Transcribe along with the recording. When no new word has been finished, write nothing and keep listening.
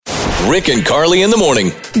Rick and Carly in the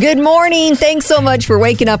morning. Good morning. Thanks so much for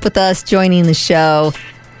waking up with us, joining the show.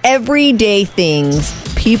 Everyday things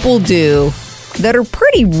people do that are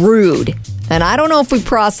pretty rude. And I don't know if we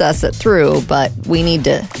process it through, but we need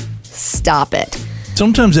to stop it.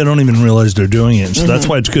 Sometimes they don't even realize they're doing it. So that's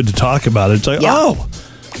why it's good to talk about it. It's like, oh,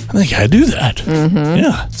 I think I do that.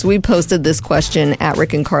 Yeah. So we posted this question at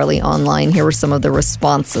Rick and Carly online. Here were some of the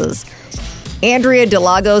responses. Andrea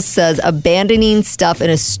Delagos says, abandoning stuff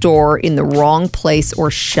in a store in the wrong place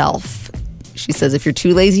or shelf. She says, if you're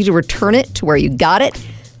too lazy to return it to where you got it,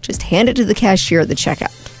 just hand it to the cashier at the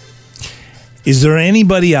checkout. Is there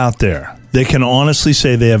anybody out there that can honestly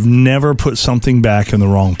say they have never put something back in the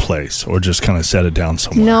wrong place or just kind of set it down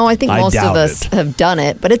somewhere? No, I think most of us have done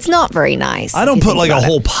it, but it's not very nice. I don't put like a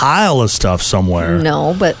whole pile of stuff somewhere.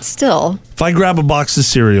 No, but still. If I grab a box of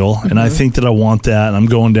cereal and I think that I want that and I'm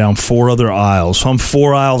going down 4 other aisles, so I'm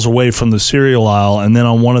 4 aisles away from the cereal aisle, and then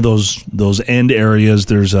on one of those end areas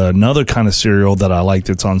there's another kind of cereal that I like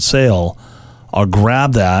that's on sale, I'll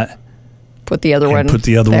grab that. Put the other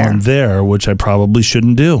one there, which I probably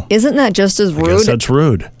shouldn't do. Isn't that just as rude? I guess that's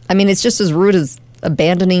rude. I mean, it's just as rude as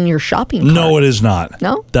abandoning your shopping cart. No, it is not.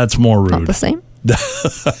 No? That's more rude. Not the same?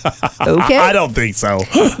 Okay. I don't think so.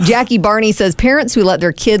 Jackie Barney says, parents who let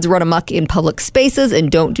their kids run amok in public spaces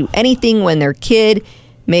and don't do anything when their kid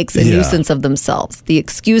makes a nuisance of themselves. The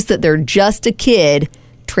excuse that they're just a kid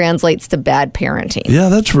translates to bad parenting. Yeah,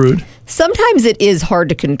 that's rude. Sometimes it is hard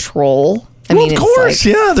to control. I mean, of course,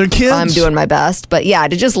 they're kids. I'm doing my best. But yeah,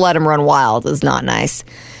 to just let them run wild is not nice.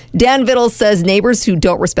 Dan Vittles says neighbors who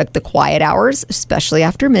don't respect the quiet hours, especially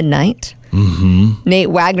after midnight. Mm-hmm. Nate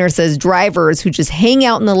Wagner says drivers who just hang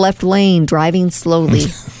out in the left lane, driving slowly.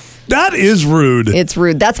 That is rude. It's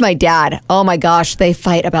rude. That's my dad. Oh my gosh, they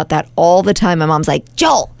fight about that all the time. My mom's like,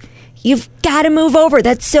 Joel, you've got to move over.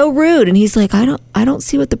 That's so rude. And he's like, I don't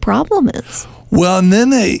see what the problem is. Well, and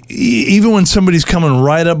then even when somebody's coming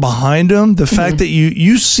right up behind them, the fact that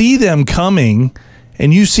you see them coming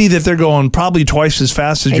and you see that they're going probably twice as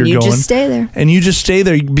fast as you're going. And you just stay there. And you just stay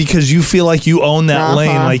there because you feel like you own that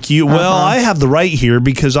lane. Like I have the right here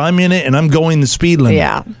because I'm in it and I'm going the speed limit.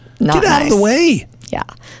 Yeah, not Get out of the way. Yeah.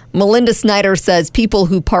 Melinda Snyder says people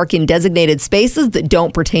who park in designated spaces that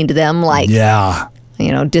don't pertain to them, like... Yeah.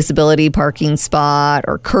 Disability parking spot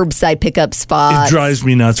or curbside pickup spot. It drives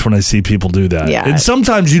me nuts when I see people do that. Yeah. And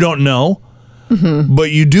sometimes you don't know, but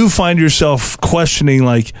you do find yourself questioning,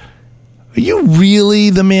 like, are you really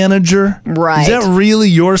the manager? Right. Is that really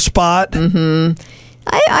your spot? Mm-hmm.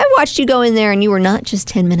 I watched you go in there and you were not just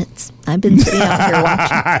 10 minutes. I've been sitting out here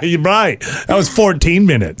watching. You're right. That was 14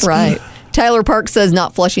 minutes. Right. Tyler Park says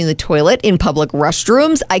not flushing the toilet in public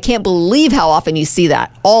restrooms. I can't believe how often you see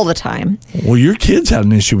that all the time. Well, your kids had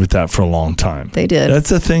an issue with that for a long time. They did. That's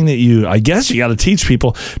the thing that I guess you got to teach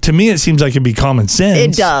people. To me, it seems like it'd be common sense.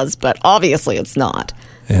 It does, but obviously it's not.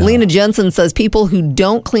 Yeah. Lena Jensen says people who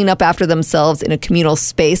don't clean up after themselves in a communal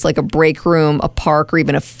space like a break room, a park, or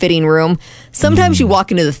even a fitting room. Sometimes you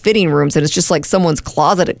walk into the fitting rooms and it's just like someone's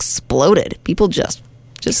closet exploded. People just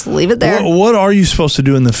leave it there. What are you supposed to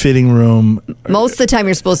do in the fitting room? Most of the time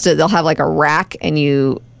they'll have like a rack and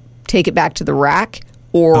you take it back to the rack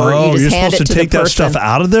or you just hand it to the person. You're supposed to take that stuff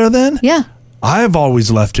out of there then? Yeah. I've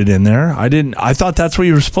always left it in there. I thought that's what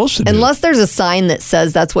you were supposed to do. Unless there's a sign that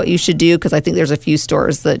says that's what you should do, because I think there's a few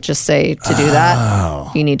stores that just say to do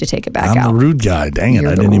that. You need to take it back out. I'm the rude guy. Dang it,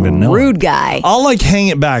 I didn't even know. Rude guy. I'll hang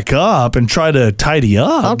it back up and try to tidy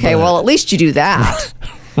up. Okay, well, at least you do that.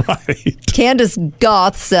 Right. Candace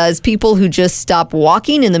Goth says people who just stop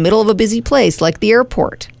walking in the middle of a busy place, like the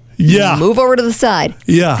airport. Yeah. Move over to the side.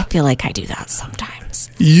 Yeah. I feel like I do that sometimes.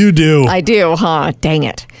 You do. I do, huh? Dang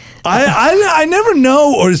it. I never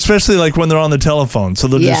know, or especially like when they're on the telephone. So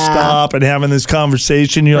they'll just stop and having this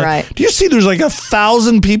conversation. You're like, do you see there's like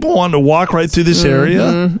 1,000 people wanting to walk right through this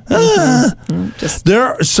area? There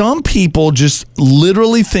are some people just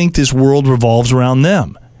literally think this world revolves around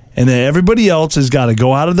them. And that everybody else has got to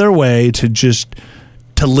go out of their way to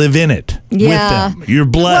live in it with them. You're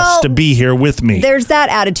blessed to be here with me. There's that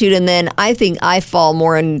attitude, and then I think I fall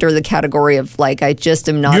more under the category of like I just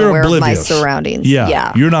am not aware of my surroundings.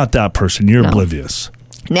 Yeah, you're not that person. You're oblivious.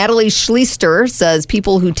 Natalie Schleister says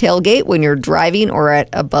people who tailgate when you're driving or at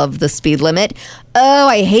above the speed limit. Oh,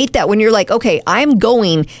 I hate that when you're like, okay, I'm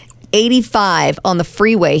going 85 on the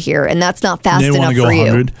freeway here, and that's not fast enough for you.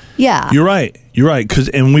 100? Yeah. You're right.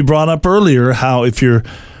 And we brought up earlier how if you're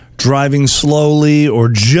driving slowly or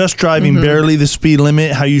just driving barely the speed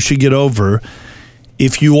limit, how you should get over.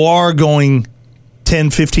 If you are going 10,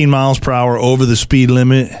 15 miles per hour over the speed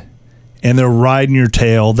limit, and they're riding your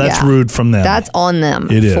tail, that's rude from them. That's on them.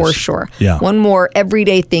 It is. For sure. Yeah. One more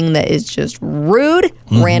everyday thing that is just rude.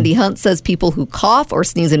 Mm-hmm. Randy Hunt says people who cough or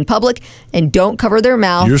sneeze in public and don't cover their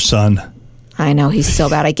mouth. Your son. I know, he's so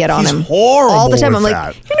bad. I get on him horrible all the time. I'm with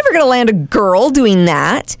like, you're never going to land a girl doing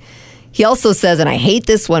that. He also says, and I hate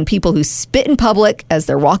this one, people who spit in public as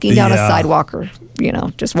they're walking down a sidewalk or,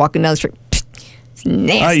 just walking down the street. It's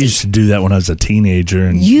nasty. I used to do that when I was a teenager.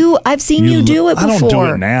 And I've seen you do it before. I don't do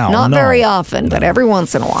it now. Not very often, but every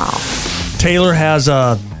once in a while. Taylor has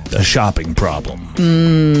a shopping problem.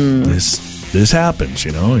 This happens,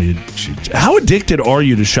 how addicted are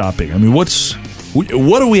you to shopping? I mean,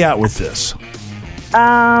 what are we at with this?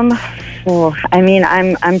 Well, I mean,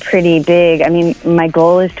 I'm pretty big. I mean, my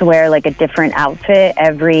goal is to wear like a different outfit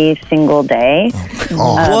every single day.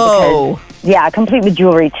 Whoa! Because, complete with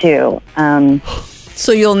jewelry too.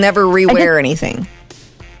 So you'll never rewear anything?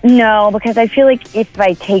 No, because I feel like if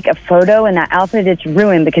I take a photo in that outfit, it's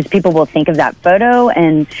ruined because people will think of that photo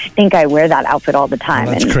and think I wear that outfit all the time.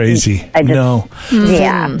 Oh, that's and crazy. No.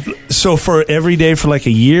 Yeah. So for every day for like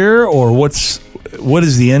a year, or what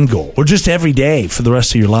is the end goal? Or just every day for the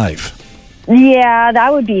rest of your life? Yeah,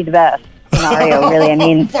 that would be the best scenario, really. I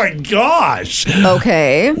mean, oh my gosh.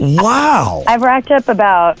 Okay. Wow. I've racked up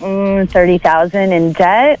about $30,000 in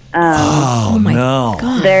debt. Oh my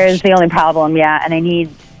God. There's the only problem, and I need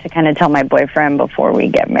to kind of tell my boyfriend before we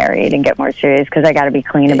get married and get more serious because I got to be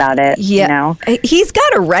clean about it. Yeah. He's got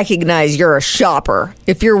to recognize you're a shopper.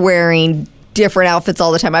 If you're wearing different outfits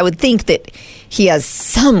all the time, I would think that he has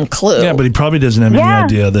some clue. Yeah, but he probably doesn't have any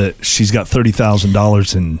idea that she's got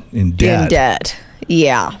 $30,000 in debt. In debt.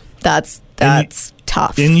 Yeah. That's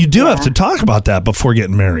tough. And you do have to talk about that before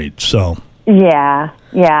getting married, so. Yeah.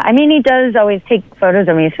 I mean, he does always take photos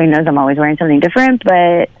of me, so he knows I'm always wearing something different,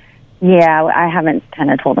 but I haven't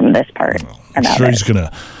kind of told him this part about it. I'm sure he's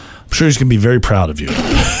gonna be very proud of you.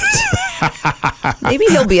 Maybe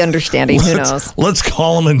he'll be understanding. Who knows? Let's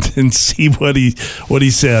call him and see what he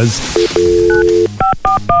says.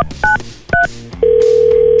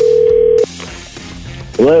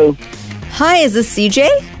 Hello. Hi, is this CJ?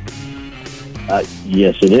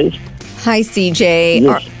 Yes, it is. Hi, CJ.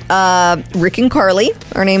 Yes. Rick and Carly.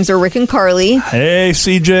 Our names are Rick and Carly. Hey,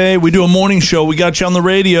 CJ. We do a morning show. We got you on the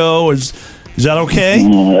radio. Is that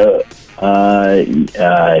okay?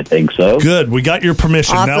 I think so. Good. We got your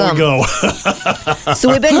permission. Awesome. Now we go. So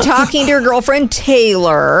we've been talking to your girlfriend,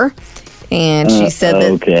 Taylor, and she said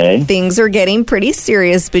that things are getting pretty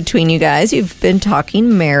serious between you guys. You've been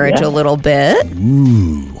talking marriage a little bit.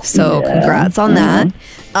 Ooh. So congrats on that.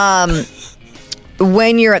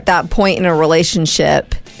 When you're at that point in a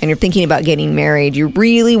relationship and you're thinking about getting married, you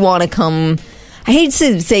really want to come... I hate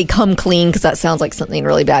to say come clean because that sounds like something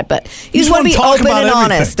really bad, but you just want to be open and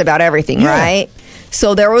honest about everything, right?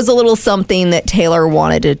 So there was a little something that Taylor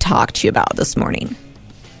wanted to talk to you about this morning.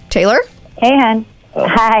 Taylor? Hey, hon.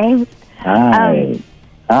 Hi. Hi.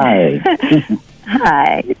 Hi.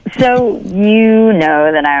 Hi. So you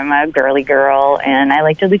know that I'm a girly girl and I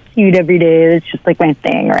like to look cute every day. It's just like my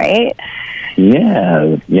thing, right?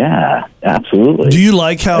 Yeah, absolutely. Do you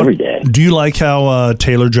like how every day? Do you like how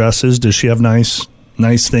Taylor dresses? Does she have nice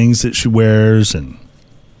things that she wears? And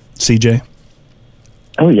CJ?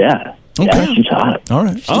 Oh yeah. Okay. Yeah, she's hot. All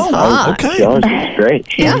right. She's hot. Okay. She's great.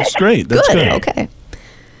 That's great. That's good. Okay.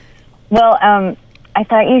 Well, I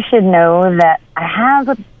thought you should know that I have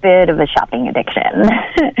a bit of a shopping addiction.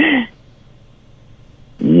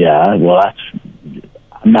 Yeah, well,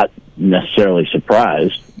 I'm not necessarily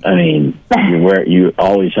surprised. I mean, you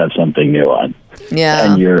always have something new on.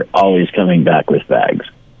 Yeah. And you're always coming back with bags.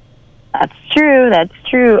 That's true.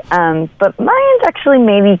 But mine's actually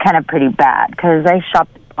maybe kind of pretty bad because I shop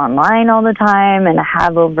online all the time and I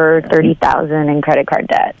have over $30,000 in credit card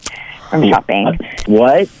debt from shopping.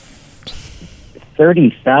 What?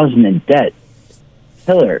 $30,000 in debt?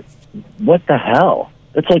 Taylor, what the hell?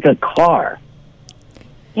 That's like a car.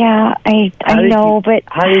 Yeah, I know, but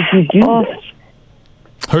how did you do this?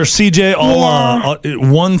 Her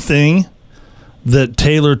CJ, one thing that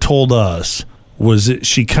Taylor told us was that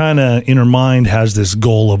she kind of, in her mind, has this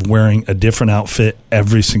goal of wearing a different outfit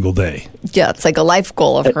every single day. Yeah, it's like a life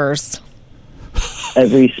goal of hers.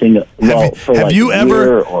 Every single, for have like you a ever,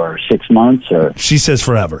 year or 6 months, or she says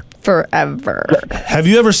forever. Forever. Have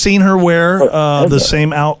you ever seen her wear the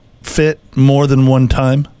same outfit more than one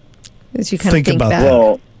time? As you kind of think about back. that.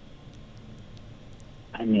 Well,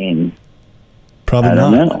 I mean, probably I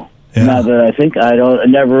don't know. Yeah. Now that I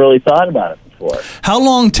never really thought about it before. How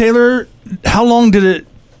long, Taylor? How long did it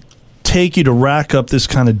take you to rack up this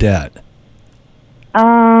kind of debt?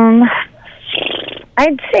 I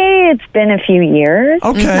I'd say it's been a few years.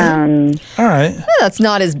 Okay. All right. Yeah, that's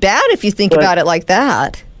not as bad if you think about it like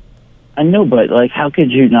that. I know, but like, how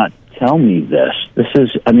could you not tell me this? This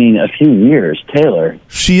is, I mean, a few years, Taylor.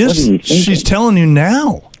 She is. What are you thinking? She's telling you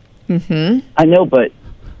now. Mm-hmm. I know, but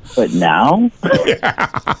now?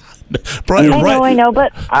 Right, I know,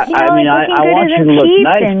 but I want you to look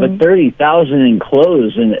nice, but 30,000 in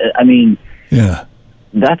clothes, and I mean, yeah,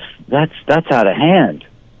 that's out of hand.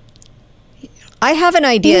 I have an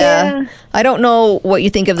idea. Yeah. I don't know what you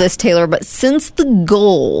think of this, Taylor, but since the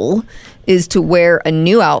goal is to wear a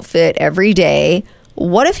new outfit every day,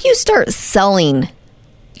 what if you start selling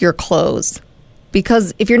your clothes?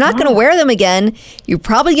 Because if you're not going to wear them again, you're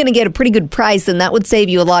probably going to get a pretty good price, and that would save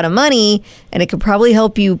you a lot of money, and it could probably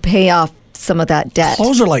help you pay off some of that debt.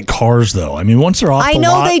 Clothes are like cars, though. I mean, once they're off I the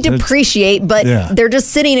know lot, they depreciate, but they're just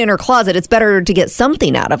sitting in her closet. It's better to get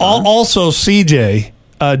something out of them. Also, CJ,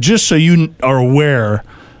 just so you are aware,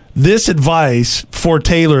 this advice for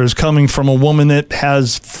Taylor is coming from a woman that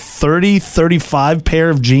has 35 pair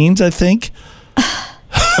of jeans, I think.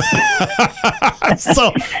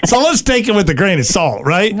 so let's take it with a grain of salt,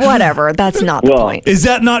 right? Whatever. That's not the point. Is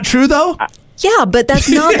that not true, though? Yeah, but that's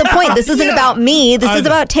not the point. This isn't about me. This is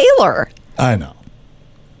about Taylor. I know.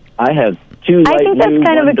 I have two light I think blue, that's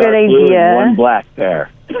kind of one a good dark blue, idea. and one black pair.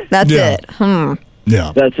 That's it.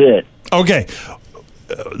 Yeah. That's it. Okay.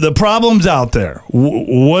 The problem's out there.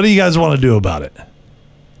 What do you guys want to do about it?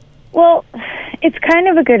 Well, it's kind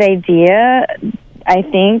of a good idea. I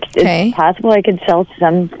think it's possible I could sell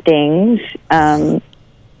some things,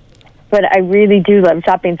 but I really do love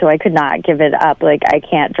shopping, so I could not give it up. Like, I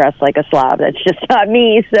can't dress like a slob. That's just not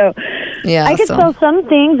me. So I could sell some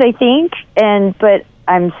things, I think, but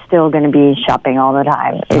I'm still going to be shopping all the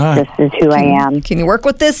time. This is who I am. Can you work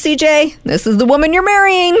with this, CJ? This is the woman you're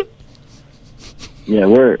marrying. Yeah,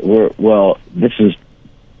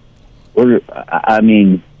 I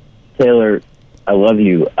mean, Taylor, I love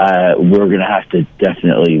you. We're going to have to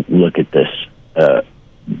definitely look at this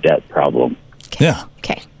debt problem. Okay. Yeah.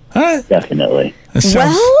 Okay. All right. Definitely. It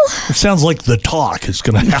sounds like the talk is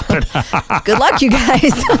going to happen. Good luck, you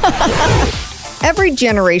guys. Every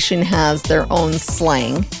generation has their own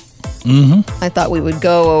slang. I thought we would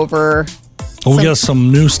go over... we got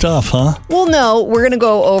some new stuff, huh? Well, no. We're going to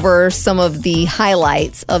go over some of the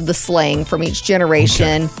highlights of the slang from each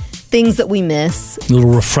generation, things that we miss. A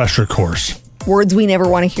little refresher course. Words we never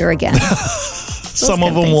want to hear again. Some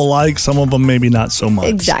of them we'll like, some of them maybe not so much.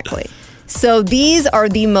 Exactly. So these are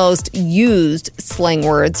the most used slang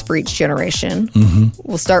words for each generation.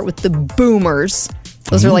 We'll start with the boomers.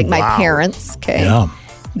 Those are like my parents, okay? Yeah.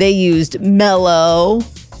 They used mellow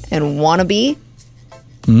and wannabe.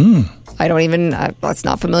 That's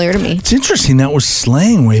not familiar to me. It's interesting. That was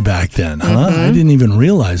slang way back then, huh? I didn't even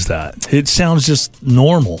realize that. It sounds just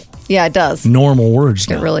normal. Yeah, it does. Normal words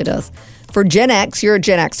now. It really does. For Gen X, you're a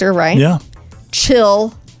Gen Xer, right? Yeah.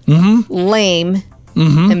 Chill, lame,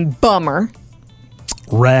 and bummer.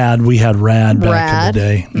 Rad. We had rad back in the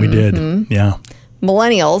day. We did. Yeah.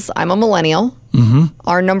 Millennials. I'm a millennial.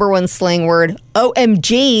 Our number one slang word,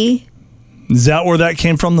 OMG. Is that where that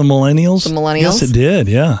came from, the millennials? The millennials? Yes, it did,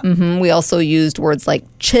 yeah. We also used words like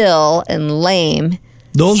chill and lame.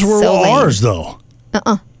 Those were ours, though.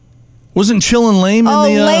 Wasn't chill and lame in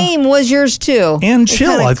the... lame was yours, too. And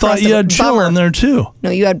chill. I thought you had chill in there, too. No,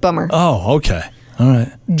 you had bummer. Oh, okay. All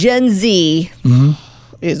right. Gen Z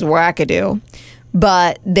is wackadoo.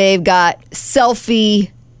 But they've got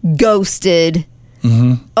selfie, ghosted...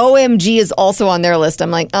 OMG is also on their list.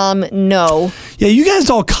 I'm like, no. Yeah, you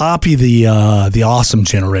guys all copy the awesome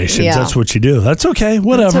generations. Yeah. That's what you do. That's okay.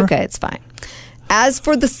 Whatever. It's okay. It's fine. As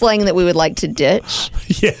for the slang that we would like to ditch,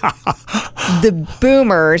 the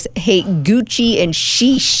boomers hate Gucci and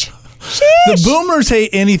sheesh. The boomers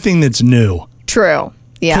hate anything that's new. True.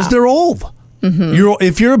 Yeah. Because they're old.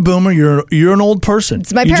 If you're a boomer, you're an old person.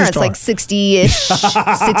 It's my parents, like 60-ish,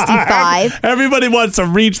 65. Everybody wants to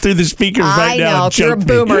reach through the speakers right now. I know. If you're a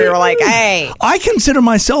boomer, you're like, hey. I consider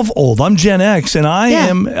myself old. I'm Gen X, and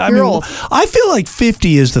you're old. I feel like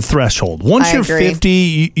 50 is the threshold. Once you're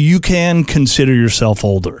 50, you can consider yourself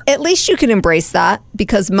older. At least you can embrace that,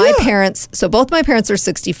 because my parents, so both my parents are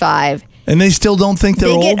 65. And they still don't think they're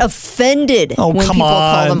old? They get offended when people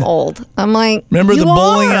call them old. I'm like, remember the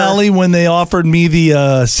bowling alley when they offered me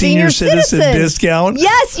the senior citizen discount?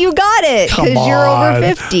 Yes, you got it, because you're over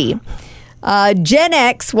 50. Gen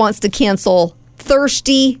X wants to cancel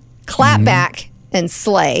thirsty, clapback, and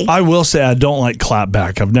slay. I will say I don't like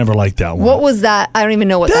clapback. I've never liked that one. What was that? I don't even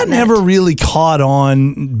know what that meant. That never really caught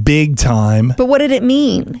on big time. But what did it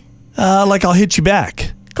mean? Like I'll hit you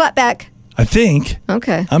back. Clapback. I think.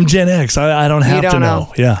 Okay. I'm Gen X. I don't have to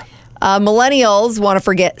know. Yeah. Millennials want to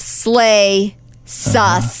forget slay,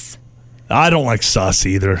 sus. I don't like sus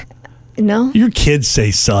either. No? Your kids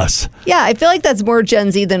say sus. Yeah, I feel like that's more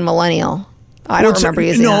Gen Z than millennial. I don't remember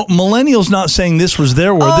using that. No, millennials not saying this was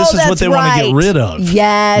their word. This is what they want to get rid of.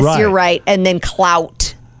 Yes, you're right. And then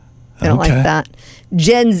clout. I don't like that.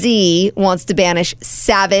 Gen Z wants to banish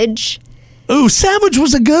savage. Ooh, savage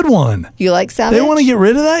was a good one. You like savage? They want to get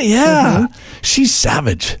rid of that? Yeah. She's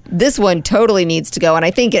savage. This one totally needs to go. And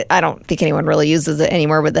I don't think anyone really uses it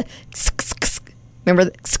anymore with the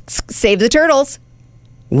remember save the turtles.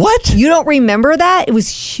 What? You don't remember that? It was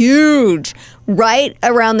huge right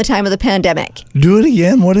around the time of the pandemic. Do it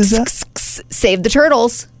again. What is that? Save the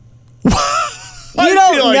turtles. You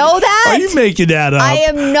don't know that? Are you making that up? I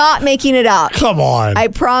am not making it up. Come on. I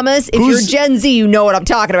promise. If you're Gen Z, you know what I'm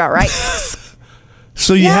talking about, right?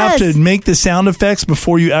 So you have to make the sound effects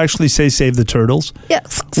before you actually say save the turtles? Yeah.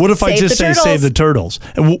 What if I just say save the turtles?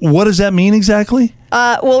 And what does that mean exactly?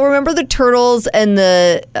 Well, remember the turtles and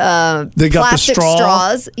the they got plastic the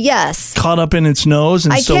straws? Yes. Caught up in its nose,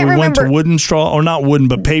 and so we went to wooden straw, or not wooden,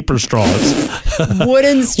 but paper straws.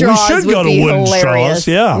 Wooden straws we should would go to be wooden hilarious. straws.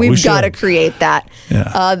 Yeah, We've got to create that.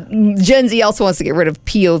 Yeah. Gen Z also wants to get rid of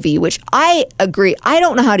POV, which I agree. I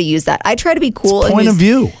don't know how to use that. I try to be cool. It's point of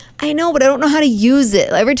view. I know, but I don't know how to use it.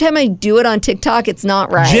 Every time I do it on TikTok, it's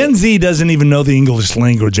not right. Gen Z doesn't even know the English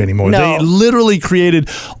language anymore. No. They literally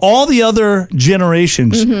created, all the other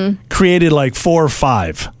generations created like 4 or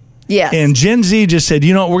 5. Yes. And Gen Z just said,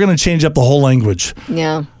 you know what, we're going to change up the whole language.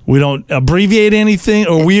 Yeah. We don't abbreviate anything,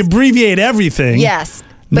 or we abbreviate everything. Yes.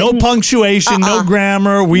 No punctuation, no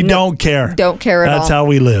grammar. We don't care. Don't care at all. That's how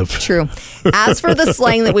we live. True. As for the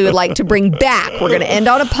slang that we would like to bring back, we're going to end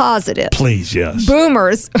on a positive. Please, yes.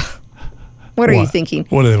 Boomers. What are you thinking?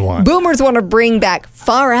 What do they want? Boomers want to bring back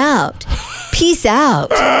far out, peace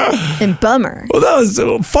out, and bummer. Well, that was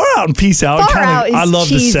far out and peace out. Far out is I love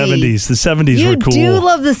cheesy. the 70s. The 70s were cool. You do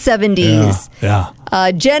love the 70s. Yeah.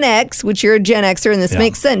 Gen X, which you're a Gen Xer, and this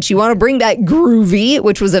makes sense. You want to bring back groovy,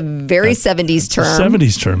 which was a very 70s term.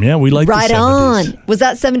 70s term, yeah. We like the 70s. Right on. Was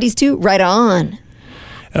that 70s too? Right on.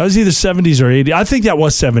 That was either 70s or 80s. I think that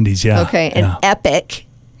was 70s, yeah. Okay, and epic.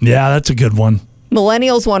 Yeah, that's a good one.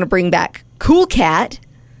 Millennials want to bring back cool cat,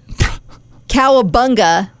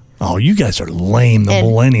 cowabunga. Oh, you guys are lame, the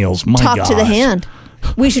millennials. My God. Talk to the hand.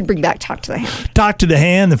 We should bring back talk to the hand. Talk to the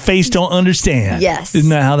hand, the face don't understand. Yes. Isn't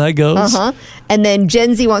that how that goes? Uh-huh. And then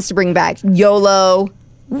Gen Z wants to bring back YOLO,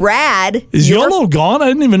 rad. Is YOLO gone? I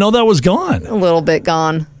didn't even know that was gone. A little bit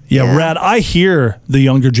gone. Yeah, rad. I hear the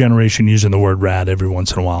younger generation using the word rad every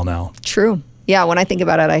once in a while now. True. Yeah, when I think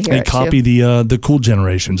about it, I hear they it copy too. the cool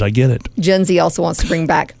generations. I get it. Gen Z also wants to bring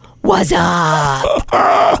back what's up?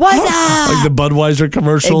 What's up? Like the Budweiser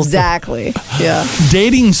commercials. Exactly. Yeah.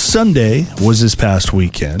 Dating Sunday was this past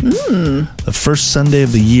weekend. The first Sunday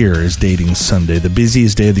of the year is Dating Sunday, the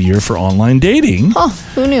busiest day of the year for online dating. Oh,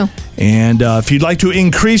 who knew? And if you'd like to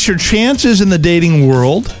increase your chances in the dating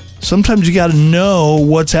world, sometimes you got to know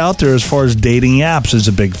what's out there as far as dating apps is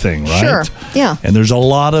a big thing, right? Sure. Yeah. And there's a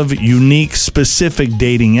lot of unique, specific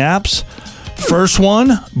dating apps. First one,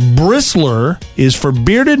 Bristler, is for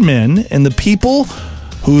bearded men and the people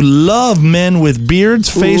who love men with beards,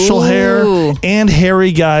 facial hair, and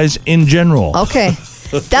hairy guys in general. Okay.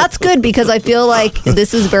 That's good because I feel like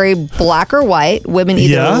this is very black or white. Women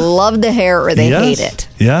either love the hair or they hate it.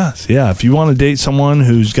 Yes. Yeah. If you want to date someone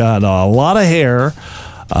who's got a lot of hair,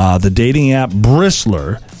 the dating app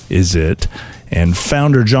Bristler is it. And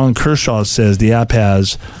founder John Kershaw says the app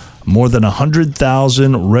has more than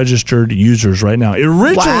 100,000 registered users right now.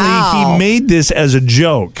 Originally, he made this as a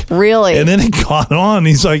joke. Really? And then it caught on.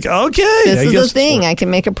 He's like, okay. This is a thing. I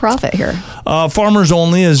can make a profit here. Farmers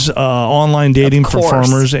Only is online dating for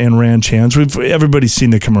farmers and ranch hands. Everybody's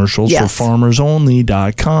seen the commercials for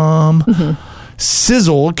farmersonly.com. Mm-hmm.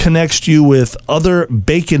 Sizzle connects you with other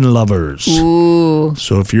bacon lovers. Ooh.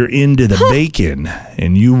 So if you're into the bacon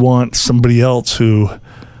and you want somebody else who...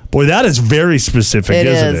 Boy, that is very specific,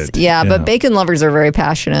 isn't it? Yeah, but bacon lovers are very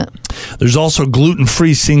passionate. There's also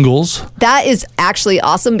gluten-free singles. That is actually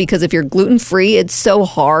awesome because if you're gluten-free, it's so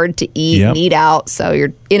hard to eat and eat out, so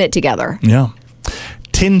you're in it together. Yeah.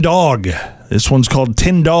 Tin Dog. This one's called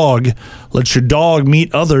Tin Dog. Lets your dog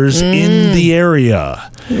meet others in the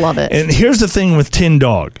area. Love it. And here's the thing with Tin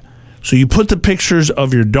Dog. So you put the pictures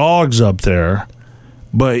of your dogs up there,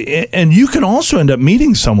 and you can also end up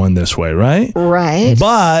meeting someone this way, right? Right.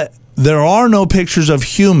 But there are no pictures of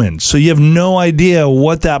humans, so you have no idea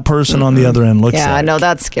what that person on the other end looks like. Yeah, I know,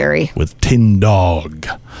 that's scary. With Tin Dog.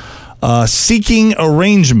 Seeking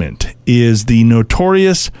Arrangement is the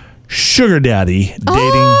notorious sugar daddy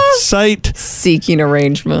dating site. Seeking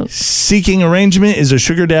Arrangement. Seeking Arrangement is a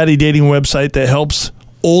sugar daddy dating website that helps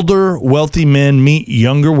older, wealthy men meet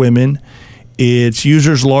younger women. Its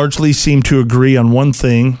users largely seem to agree on one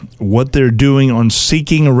thing: what they're doing on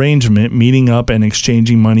Seeking Arrangement, meeting up and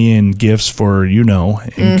exchanging money and gifts for,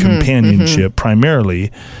 and companionship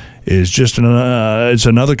primarily, is just it's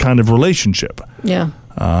another kind of relationship. Yeah.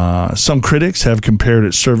 Some critics have compared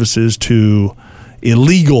its services to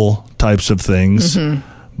illegal types of things,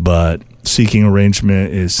 but Seeking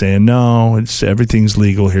Arrangement is saying, no, everything's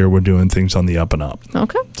legal here. We're doing things on the up and up.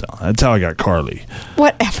 Okay. So that's how I got Carly.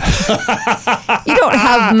 Whatever. You don't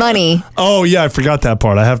have money. Oh, yeah, I forgot that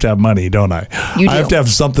part. I have to have money, don't I? You do. I have to have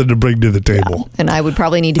something to bring to the table. Yeah. And I would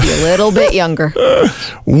probably need to be a little bit younger.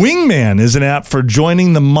 Wingman is an app for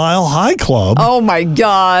joining the Mile High Club. Oh, my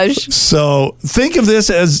gosh. So think of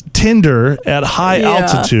this as Tinder at high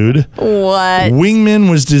altitude. What? Wingman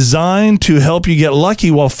was designed to help you get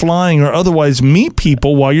lucky while flying or otherwise meet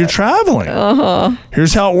people while you're traveling.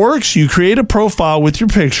 Here's how it works. You create a profile with your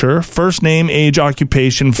picture, first name, age,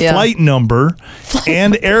 occupation, flight number,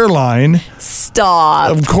 and airline.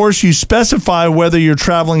 Stop. Of course, you specify whether you're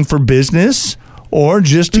traveling for business or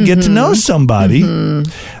just to get to know somebody.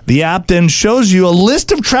 The app then shows you a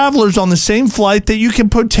list of travelers on the same flight that you can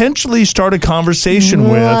potentially start a conversation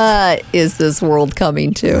with. What is this world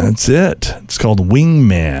coming to? That's it. It's called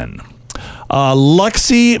Wingman.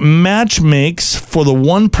 Luxy Matchmakes for the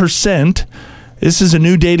 1%. This is a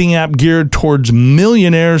new dating app geared towards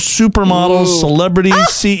millionaires, supermodels, celebrities,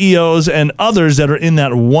 CEOs, and others that are in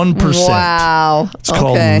that 1%. Wow. It's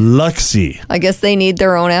called Luxy. I guess they need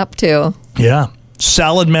their own app, too. Yeah.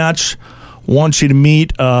 Salad Match wants you to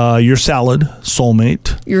meet your salad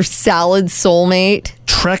soulmate. Your salad soulmate.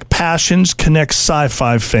 Trek Passions connects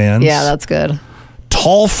sci-fi fans. Yeah, that's good.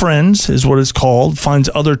 Tall Friends is what it's called. Finds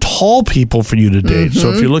other tall people for you to date.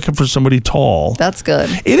 So if you're looking for somebody tall. That's good.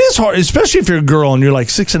 It is hard, especially if you're a girl and you're like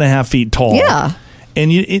 6.5 feet tall. Yeah.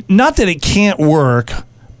 And not that it can't work,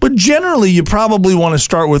 but generally you probably want to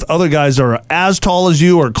start with other guys that are as tall as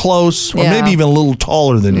you or close, or maybe even a little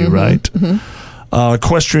taller than you, right?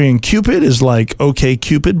 Equestrian Cupid is like OK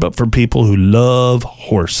Cupid, but for people who love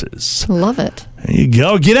horses. Love it. There you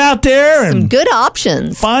go. Get out there and good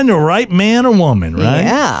options. Find the right man or woman, right?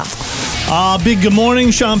 Yeah. Big good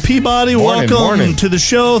morning, Sean Peabody. Welcome to the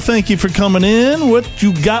show. Thank you for coming in. What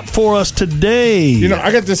you got for us today?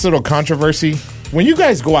 I got this little controversy. When you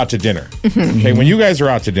guys go out to dinner, okay, when you guys are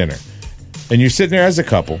out to dinner and you're sitting there as a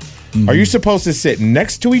couple, are you supposed to sit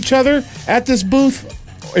next to each other at this booth?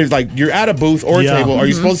 Like you're at a booth or a table, are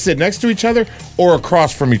you supposed to sit next to each other or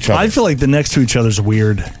across from each other? I feel like the next to each other is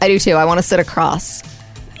weird. I do too. I want to sit across.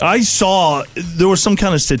 I saw there was some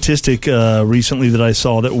kind of statistic recently that I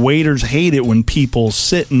saw that waiters hate it when people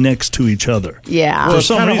sit next to each other. Yeah. For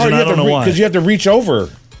some reason, I don't know why. Because you have to reach over.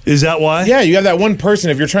 Is that why? Yeah, you have that one person.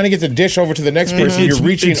 If you're trying to get the dish over to the next person, you're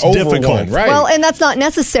reaching over difficult. One, right? Well, and that's not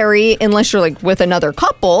necessary unless you're like with another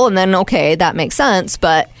couple, and then okay, that makes sense.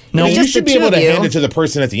 But no, you should be able to hand it to the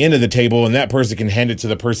person at the end of the table, and that person can hand it to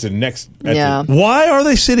the person next. Why are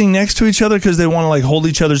they sitting next to each other? Because they want to like hold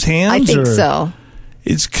each other's hands? I think so.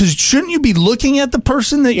 It's because shouldn't you be looking at the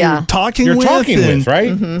person that you're talking with? You're talking with,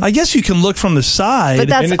 right? I guess you can look from the side. But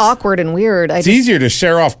that's awkward and weird. It's easier to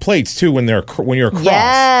share off plates, too, when you're across.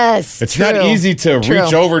 Yes, it's not easy to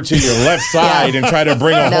reach over to your left side and try to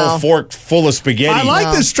bring a whole fork full of spaghetti. I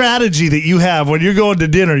like the strategy that you have when you're going to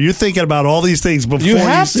dinner. You're thinking about all these things before you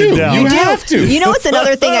sit down. You have to. You know what's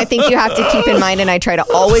another thing I think you have to keep in mind, and I try to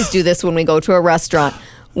always do this when we go to a restaurant.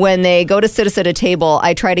 When they go to sit us at a table,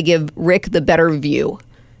 I try to give Rick the better view.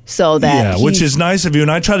 So that which is nice of you, and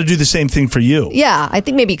I try to do the same thing for you. Yeah, I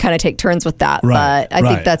think maybe kind of take turns with that, but I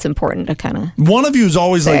think that's important to kind of. One of you is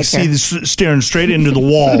always like staring straight into the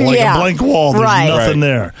wall, like a blank wall. There's nothing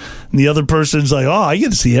there. And the other person's like, "Oh, I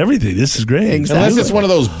get to see everything. This is great." Exactly. Unless it's one of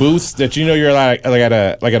those booths that you're like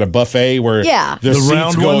at a buffet where the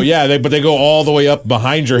seats go, but they go all the way up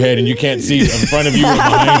behind your head and you can't see in front of you or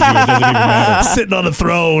behind you. It doesn't even matter. Sitting on a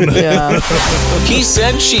throne. He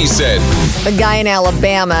said, she said. A guy in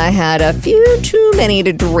Alabama had a few too many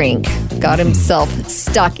to drink. Got himself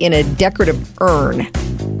stuck in a decorative urn.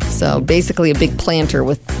 So basically a big planter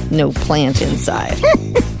with no plant inside.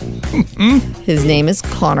 His name is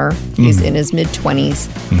Connor. He's in his mid-20s.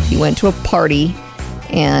 He went to a party,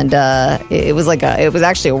 and it was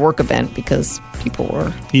actually a work event because people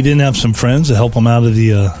were. He didn't have some friends to help him out of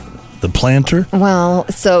the planter? Well,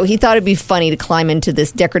 so he thought it'd be funny to climb into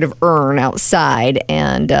this decorative urn outside,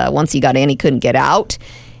 and once he got in, he couldn't get out.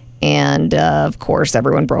 And of course,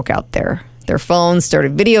 everyone broke out their phones,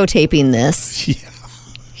 started videotaping this.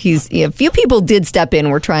 A few people did step in.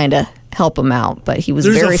 We're trying to help him out, but he was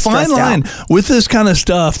very stressed out. There's a fine line. With this kind of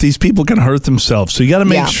stuff, these people can hurt themselves. So you got to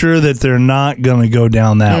make sure that they're not going to go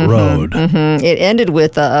down that road. It ended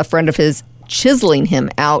with a friend of his chiseling him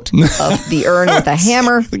out of the urn with a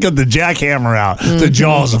hammer. They got the jackhammer out, the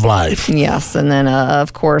jaws of life. Yes, and then,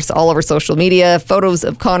 of course, all over social media, photos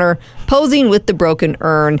of Connor posing with the broken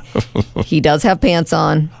urn. He does have pants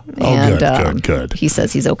on. And, good. He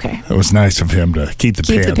says he's okay. It was nice of him to keep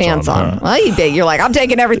the pants on. Well, you're like, I'm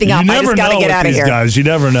taking everything off. I just got to get out of here. Guys, you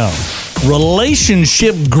never know.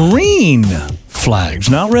 Relationship green flags,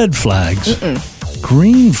 not red flags.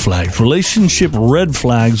 Green flags. Relationship red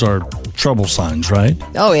flags are trouble signs, right?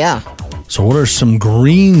 Oh, yeah. So what are some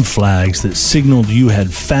green flags that signaled you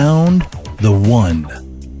had found the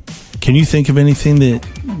one? Can you think of anything that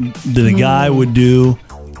a guy would do?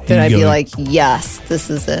 That I'd be like, yes, this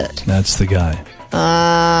is it. That's the guy.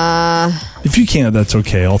 If you can't, that's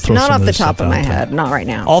okay. I'll throw not some off of the this top stuff of my out there. head. Not right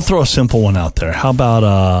now. I'll throw a simple one out there. How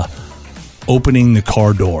about opening the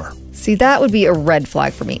car door? See, that would be a red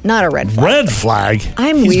flag for me. Not a red flag. Red flag?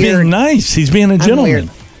 He's weird. Being nice. He's being a gentleman.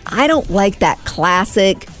 I don't like that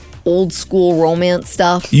classic old school romance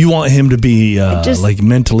stuff. You want him to be like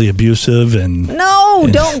mentally abusive and... No,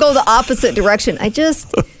 don't go the opposite direction. I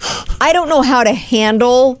don't know how to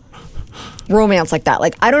handle romance like that.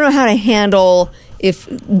 Like, I don't know how to handle if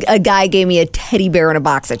a guy gave me a teddy bear and a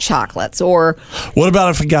box of chocolates, or... What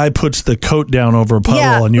about if a guy puts the coat down over a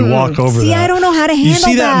puddle and you walk over that? See, I don't know how to handle that.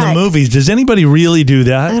 You see that in the movies. Does anybody really do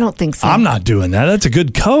that? I don't think so. I'm not doing that. That's a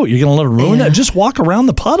good coat. You're going to let it ruin that? Just walk around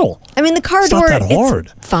the puddle. I mean, the car door, not that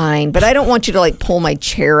hard. It's fine, but I don't want you to like pull my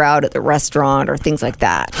chair out at the restaurant or things like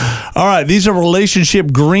that. All right, these are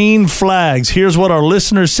relationship green flags. Here's what our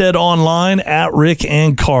listeners said online at Rick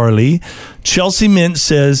and Carly. Chelsea Mint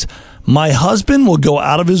says, my husband will go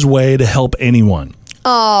out of his way to help anyone.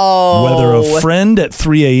 Oh. Whether a friend at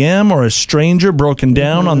 3 a.m. or a stranger broken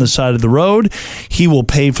down on the side of the road, he will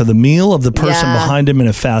pay for the meal of the person behind him in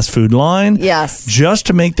a fast food line. Yes. Just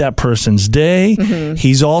to make that person's day.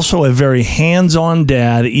 He's also a very hands-on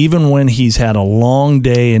dad, even when he's had a long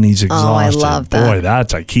day and he's exhausted. Oh, I love that. Boy,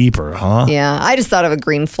 that's a keeper, huh? Yeah. I just thought of a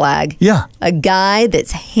green flag. Yeah. A guy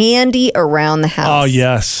that's handy around the house. Oh,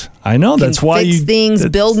 yes. I know. That's why fix things,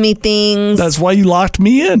 build me things. That's why you locked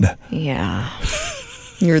me in. Yeah.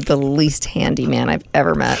 You're the least handy man I've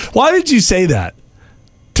ever met. Why did you say that?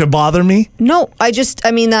 To bother me? No, I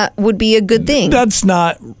mean, that would be a good thing. That's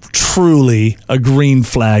not truly a green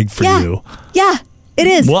flag for you. Yeah, it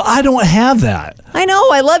is. Well, I don't have that. I know.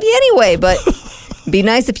 I love you anyway, but it'd be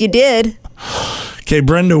nice if you did. Okay,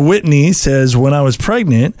 Brenda Whitney says, when I was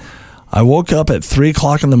pregnant, I woke up at 3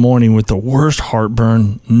 o'clock in the morning with the worst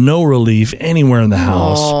heartburn, no relief anywhere in the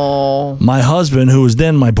house. Oh. My husband, who was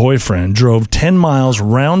then my boyfriend, drove 10 miles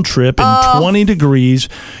round trip in 20 degrees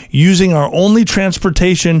using our only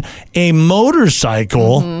transportation, a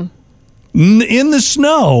motorcycle, in the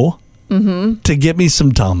snow to get me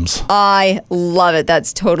some Tums. I love it.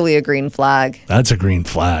 That's totally a green flag. That's a green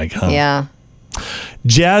flag, huh? Yeah.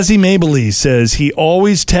 Jazzy Mabley says he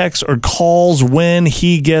always texts or calls when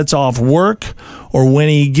he gets off work or when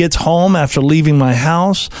he gets home after leaving my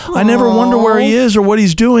house. Aww. I never wonder where he is or what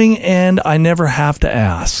he's doing, and I never have to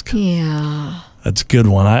ask. Yeah. That's a good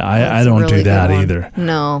one. I don't really do that either.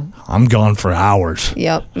 No. I'm gone for hours.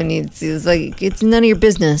 Yep. And it's like, it's none of your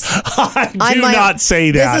business. I do not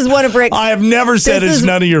say that. This is one of Rick's. I have never said it's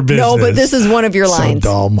none of your business. No, but this is one of your lines.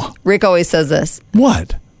 So dumb. Rick always says this.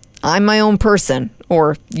 What? I'm my own person,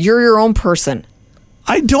 or you're your own person.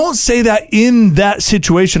 I don't say that in that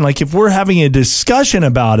situation. Like if we're having a discussion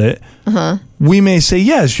about it, we may say,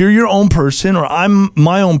 yes, you're your own person, or I'm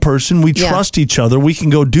my own person. We trust each other. We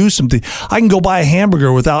can go do something. I can go buy a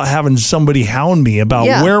hamburger without having somebody hound me about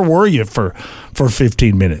where were you for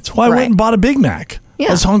 15 minutes. Well, I went and bought a Big Mac. Yeah.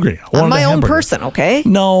 I was hungry. I'm my own person, okay?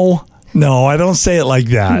 No, I don't say it like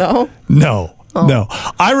that. No. Oh. No.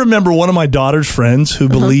 I remember one of my daughter's friends who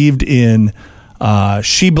believed in,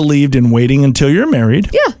 she believed in waiting until you're married.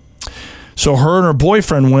 Yeah. So her and her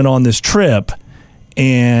boyfriend went on this trip,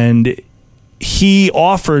 and he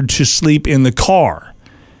offered to sleep in the car.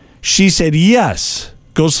 She said, yes,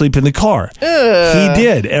 go sleep in the car. He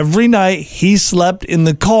did. Every night he slept in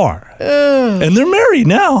the car. And they're married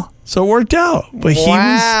now. So it worked out. But he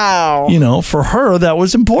was, for her, that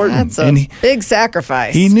was important. That's a big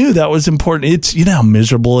sacrifice. He knew that was important. It's, you know how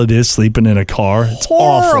miserable it is sleeping in a car? It's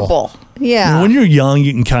horrible. awful. Yeah. When you're young,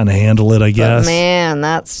 you can kind of handle it, I guess. But man,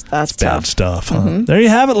 that's tough. Bad stuff. Huh? There you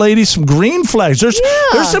have it, ladies. Some green flags. There's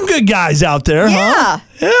some good guys out there, huh?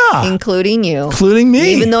 Yeah. Including you. Including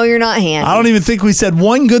me. Even though you're not handy. I don't even think we said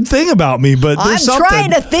one good thing about me, but there's something. I'm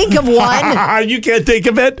trying to think of one. You can't think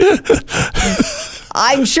of it?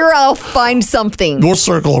 I'm sure I'll find something. We'll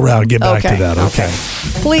circle around and get back to that. Okay.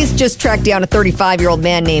 Police just tracked down a 35-year-old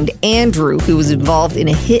man named Andrew who was involved in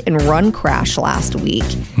a hit-and-run crash last week.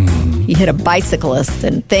 He hit a bicyclist,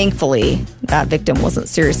 and thankfully, that victim wasn't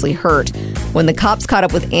seriously hurt. When the cops caught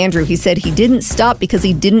up with Andrew, he said he didn't stop because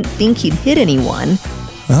he didn't think he'd hit anyone.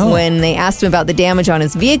 Oh. When they asked him about the damage on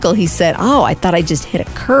his vehicle, he said, I thought I just hit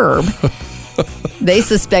a curb. They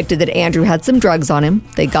suspected that Andrew had some drugs on him.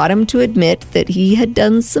 They got him to admit that he had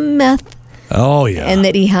done some meth. Oh, yeah. And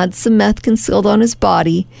that he had some meth concealed on his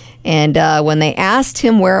body. And when they asked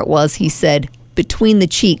him where it was, he said, between the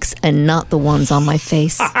cheeks and not the ones on my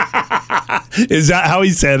face. Is that how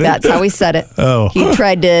he said it? That's how he said it. Oh. He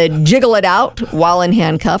tried to jiggle it out while in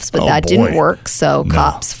handcuffs, but that didn't work. So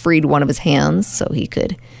cops freed one of his hands so he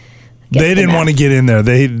could They didn't want to get in there.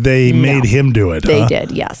 They made him do it. They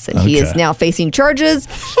did, yes. And he is now facing charges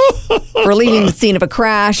for leaving the scene of a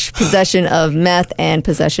crash, possession of meth, and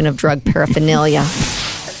possession of drug paraphernalia.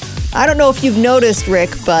 I don't know if you've noticed,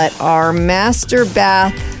 Rick, but our master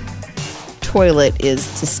bath toilet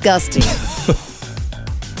is disgusting.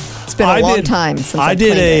 It's been a long time since I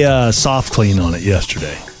did a soft clean on it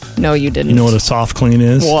yesterday. No, you didn't. You know what a soft clean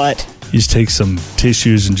is? What? You just take some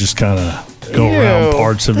tissues and just kind of go around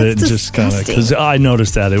parts of it and just kind of, because I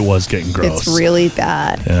noticed that it was getting gross. It's really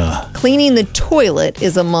bad. Yeah. Cleaning the toilet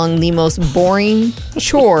is among the most boring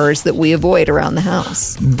chores that we avoid around the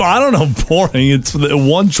house. I don't know, boring. It's the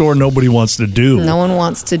one chore nobody wants to do. No one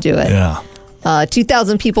wants to do it. Yeah.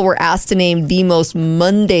 2,000 people were asked to name the most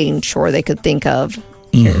mundane chore they could think of.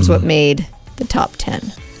 Here's what made the top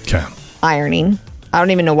 10. Okay. Ironing. I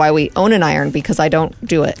don't even know why we own an iron because I don't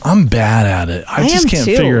do it. I'm bad at it. I just can't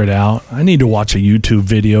figure it out. I need to watch a YouTube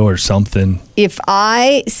video or something. If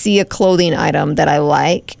I see a clothing item that I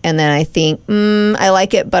like and then I think, I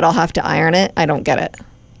like it, but I'll have to iron it, I don't get it.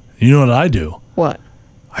 You know what I do? What?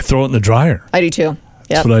 I throw it in the dryer. I do too.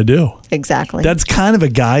 That's what I do. Exactly. That's kind of a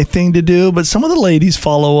guy thing to do, but some of the ladies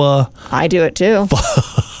follow I do it too.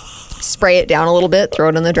 Spray it down a little bit, throw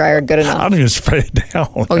it in the dryer, good enough. I don't even spray it down.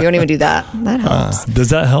 Oh, you don't even do that? That helps. Does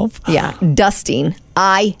that help? Yeah. Dusting.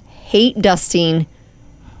 I hate dusting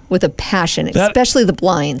with a passion, especially the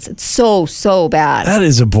blinds. It's so bad. That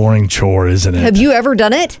is a boring chore, isn't it? Have you ever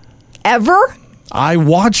done it? Ever? I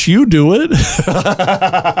watch you do it.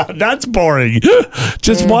 That's boring.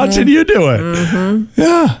 Just watching you do it.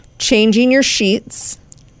 Yeah. Changing your sheets.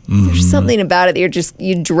 There's something about it that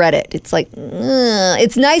you dread it. It's like,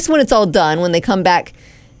 it's nice when it's all done, when they come back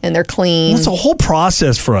and they're clean. Well, it's a whole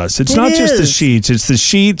process for us. It's not just the sheets. It's the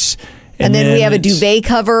sheets. And then we have a duvet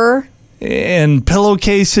cover. And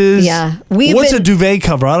pillowcases. Yeah. What's a duvet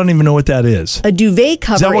cover? I don't even know what that is. A duvet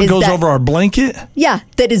cover is that what goes over our blanket? Yeah,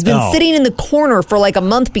 that has been sitting in the corner for like a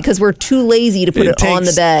month because we're too lazy to put it on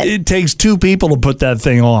the bed. It takes two people to put that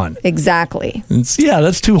thing on. Exactly.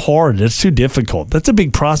 That's too hard. That's too difficult. That's a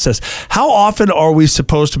big process. How often are we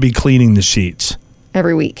supposed to be cleaning the sheets?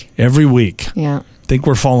 Every week. Every week. Yeah. I think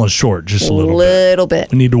we're falling short just a little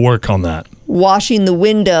bit. We need to work on that. Washing the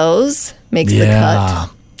windows makes the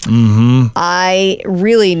cut. I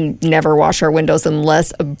really never wash our windows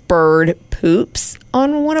unless a bird poops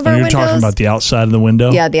on one of our windows. You're talking about the outside of the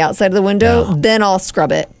window? Yeah, the outside of the window. Yeah. Then I'll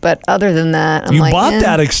scrub it. But other than that, I'm you bought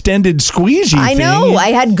that extended squeegee I know. I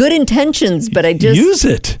had good intentions, but I just... Use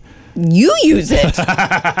it. You use it.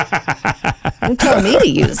 Don't tell me to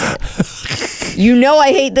use it. You know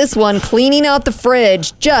I hate this one. Cleaning out the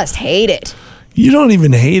fridge. Just hate it. You don't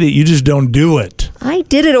even hate it. You just don't do it. I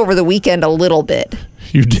did it over the weekend a little bit.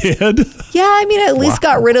 You did? Yeah, I mean, I at least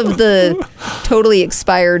got rid of the totally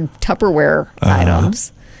expired Tupperware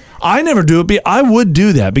items. I never do it, but I would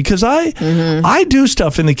do that because I do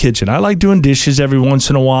stuff in the kitchen. I like doing dishes every once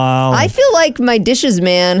in a while. I feel like my dishes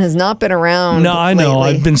man has not been around. No, I know.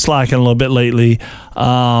 Lately. I've been slacking a little bit lately.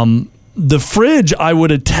 The fridge I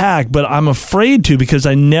would attack, but I'm afraid to because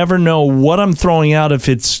I never know what I'm throwing out, if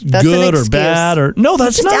it's good or bad. No,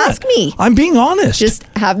 that's not. Just ask me. I'm being honest. Just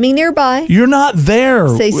have me nearby. You're not there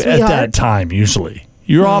Say, at that time usually.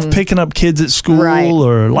 You're off picking up kids at school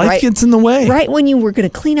or life gets in the way. Right when you were going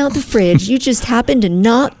to clean out the fridge, you just happened to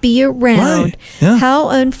not be around. Right. Yeah. How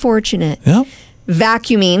unfortunate. Yep.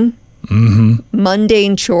 Vacuuming,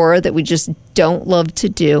 mundane chore that we just don't love to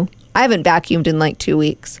do. I haven't vacuumed in like 2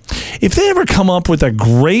 weeks. If they ever come up with a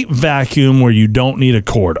great vacuum where you don't need a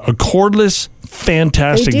cord, a cordless,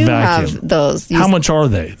 fantastic They do vacuum. have those. How much are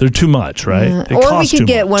they? They're too much, right? They Or we cost could too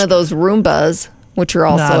get much. one of those Roombas, which are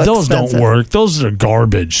also those expensive. don't work. Those are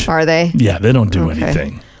garbage. Are they? Yeah, they don't do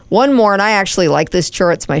anything. One more, and I actually like this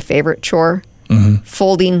chore. It's my favorite chore.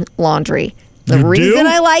 Folding laundry. The You reason do?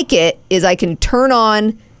 I like it is I can turn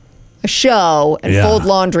on a show and fold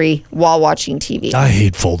laundry while watching TV. I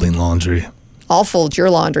hate folding laundry. I'll fold your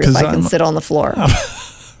laundry if 'Cause I can sit on the floor.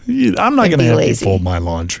 I'm not going to be have you lazy. fold my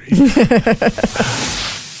laundry.